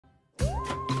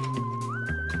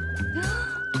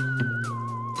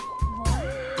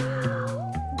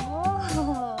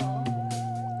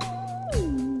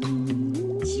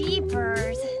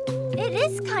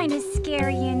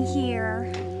scary in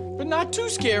here. But not too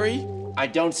scary. I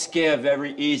don't scare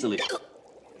very easily.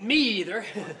 Me either.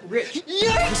 Rich.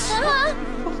 Yikes!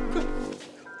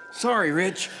 Sorry,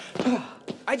 Rich.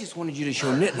 I just wanted you to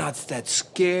show Knit-Knots that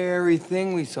scary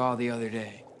thing we saw the other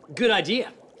day. Good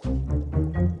idea.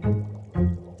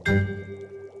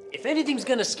 If anything's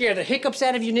gonna scare the hiccups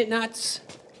out of you, Knit-Knots,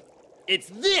 it's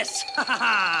this!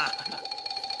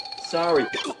 Sorry.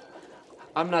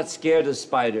 I'm not scared of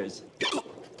spiders.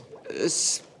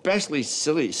 Especially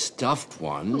silly stuffed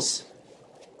ones.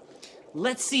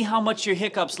 Let's see how much your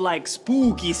hiccups like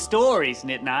spooky stories,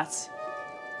 Knit-Knots.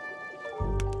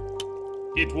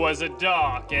 It was a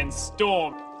dark and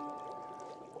stormy.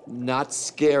 Not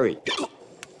scary.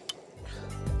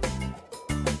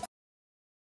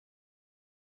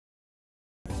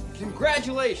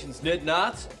 Congratulations,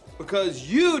 Knit-Knots. Because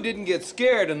you didn't get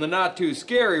scared in the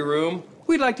not-too-scary room,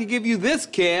 we'd like to give you this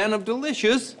can of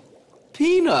delicious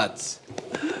peanuts.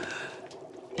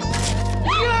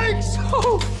 Yikes!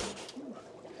 Oh.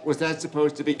 Was that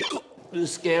supposed to be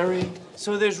scary?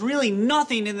 So there's really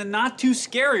nothing in the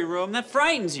not-too-scary room that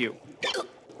frightens you.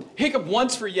 Hiccup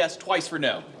once for yes, twice for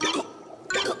no.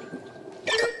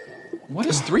 What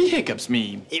does 3 hiccups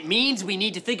mean? It means we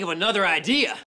need to think of another idea.